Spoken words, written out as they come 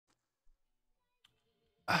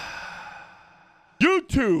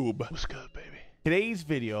YouTube. What's good, baby? Today's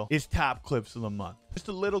video is top clips of the month. Just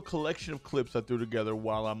a little collection of clips I threw together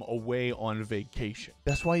while I'm away on vacation.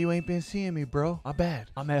 That's why you ain't been seeing me, bro. My bad.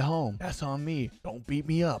 I'm at home. That's on me. Don't beat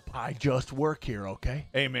me up. I just work here, okay?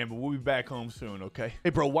 Hey, man, but we'll be back home soon, okay? Hey,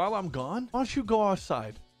 bro, while I'm gone, why don't you go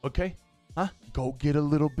outside, okay? Huh? Go get a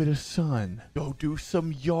little bit of sun. Go do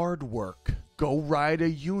some yard work. Go ride a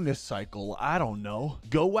unicycle. I don't know.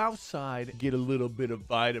 Go outside, get a little bit of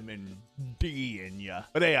vitamin D in ya.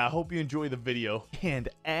 But hey, I hope you enjoy the video. And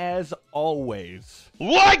as always,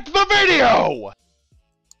 like the video!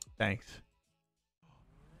 Thanks.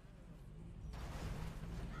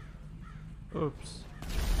 Oops.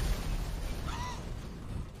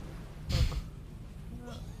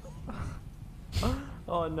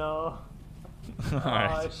 Oh no.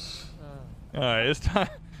 Alright. Alright, it's time.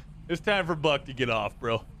 It's time for Buck to get off,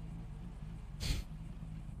 bro.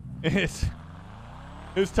 It's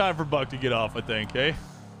time for Buck to get off, I think, eh?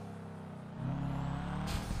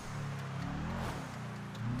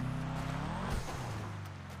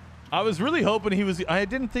 I was really hoping he was... I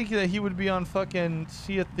didn't think that he would be on fucking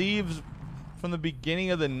Sea of Thieves from the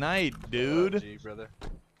beginning of the night, dude. G, brother.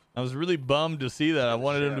 I was really bummed to see that. I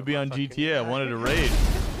wanted him to be on GTA. I wanted to raid.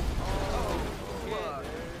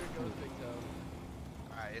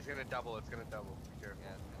 It's gonna double, it's gonna double. Be careful.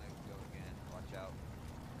 Yeah, it's gonna go again. Watch out.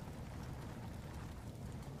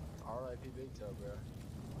 R.I.P. Big Toe, bro.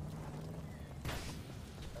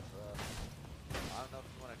 That's rough. I don't know if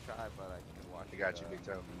you wanna try, but I can watch. I got you, Big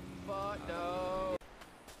Toe. But no.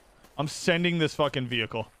 I'm sending this fucking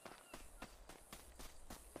vehicle.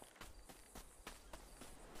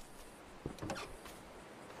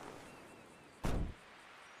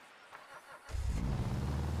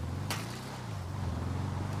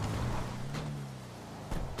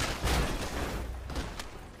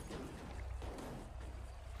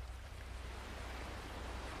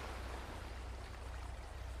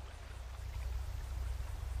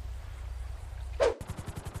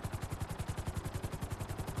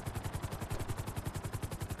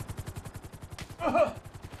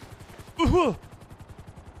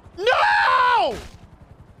 No!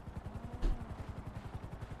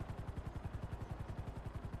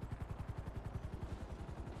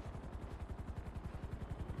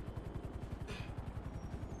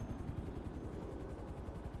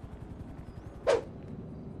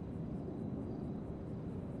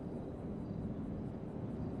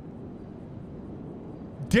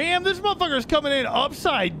 Damn, this motherfucker's coming in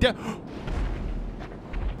upside down.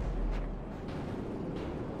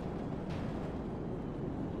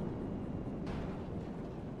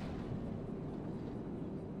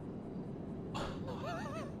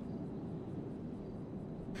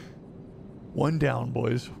 One down,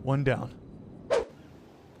 boys. One down.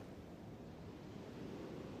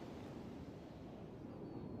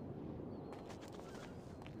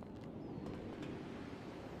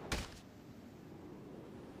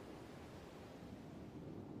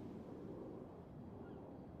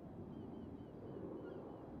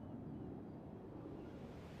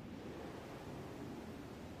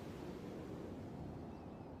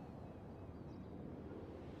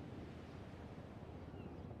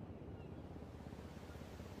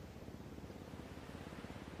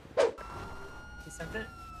 Sent it.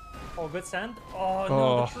 Oh, good send. Oh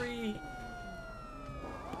no, the tree.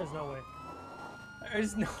 There's no way.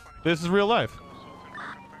 There's no. This is real life.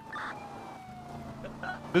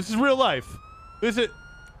 This is real life. This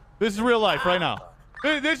is real life right now.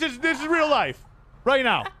 This is real life right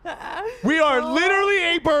now. We are literally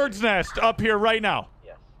a bird's nest up here right now.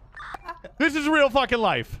 Yes. This is real fucking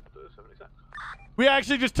life. We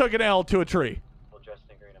actually just took an L to a tree.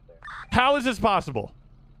 How is this possible?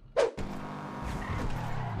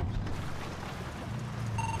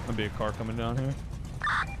 There'll be a car coming down here.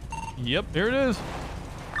 Yep, here it is.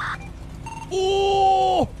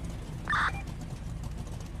 Oh!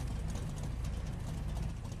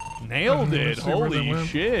 Nailed it. Holy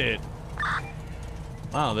shit.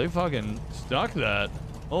 Wow, they fucking stuck that.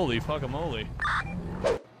 Holy fucking moly.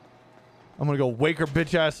 I'm gonna go wake her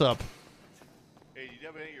bitch ass up. Hey, do you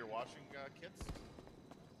have any of your washing kits?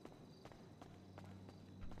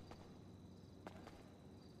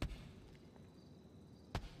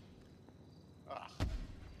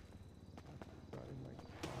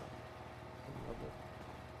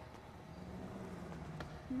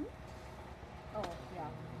 Oh, yeah.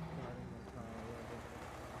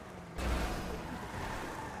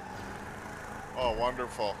 Oh,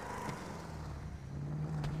 wonderful.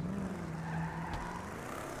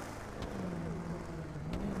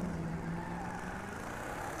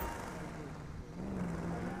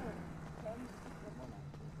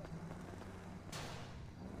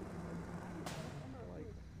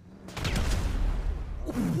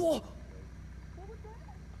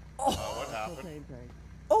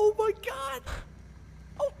 Oh my god!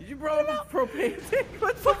 Oh, you brought up a propane tank?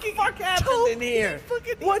 What the fuck happened in here?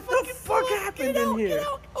 What the fuck happened in here? Get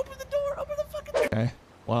out! Open the door! Open the fucking door! Okay.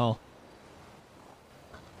 Well.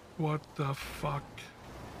 What the fuck?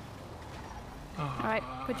 Alright,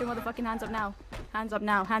 put your motherfucking hands up now. Hands up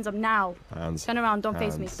now. Hands up now. Hands. Turn around. Don't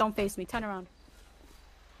face me. Don't face me. Turn around.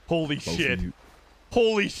 Holy Both of shit. you.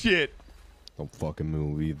 Holy shit. Don't fucking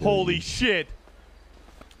move either. Holy shit.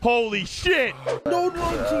 Holy shit. No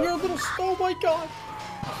drugs here, little. Oh my god!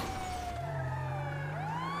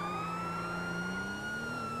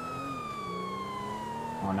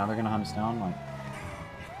 Oh, now they're gonna hunt us down? Like,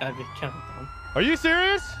 Gotta get counted down. Are you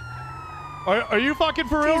serious? Are you fucking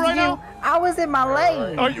for real right now? I was in my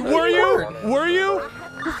lane. Were you? Were you?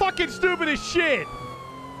 You're fucking stupid as shit.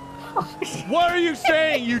 What are you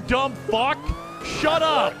saying, you dumb fuck? Shut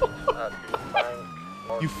up.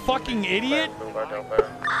 You fucking idiot. God.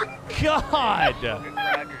 Crackers,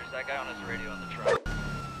 that guy on his radio on the truck.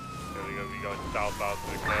 We going southbound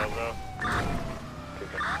to the canal now.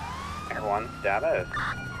 everyone, data.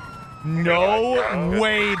 No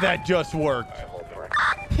way that just worked.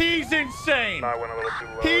 He's insane.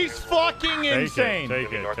 He's fucking insane.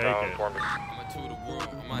 Take it. I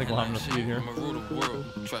think we'll have enough speed here.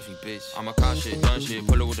 Trust me, bitch. I'm a cop shit, done shit.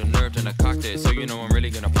 Pull it with a nerve, then I cocked it. So you know I'm really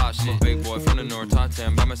gonna pop shit. Big boy from the north, top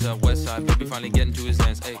 10. By myself, west side. Baby finally getting to his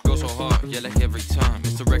ends. Ayy, go so hard, yeah, like every time.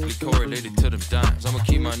 It's directly correlated to them dimes. I'ma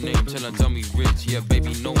keep my name till I tell me rich. Yeah,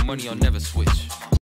 baby, no money, I'll never switch.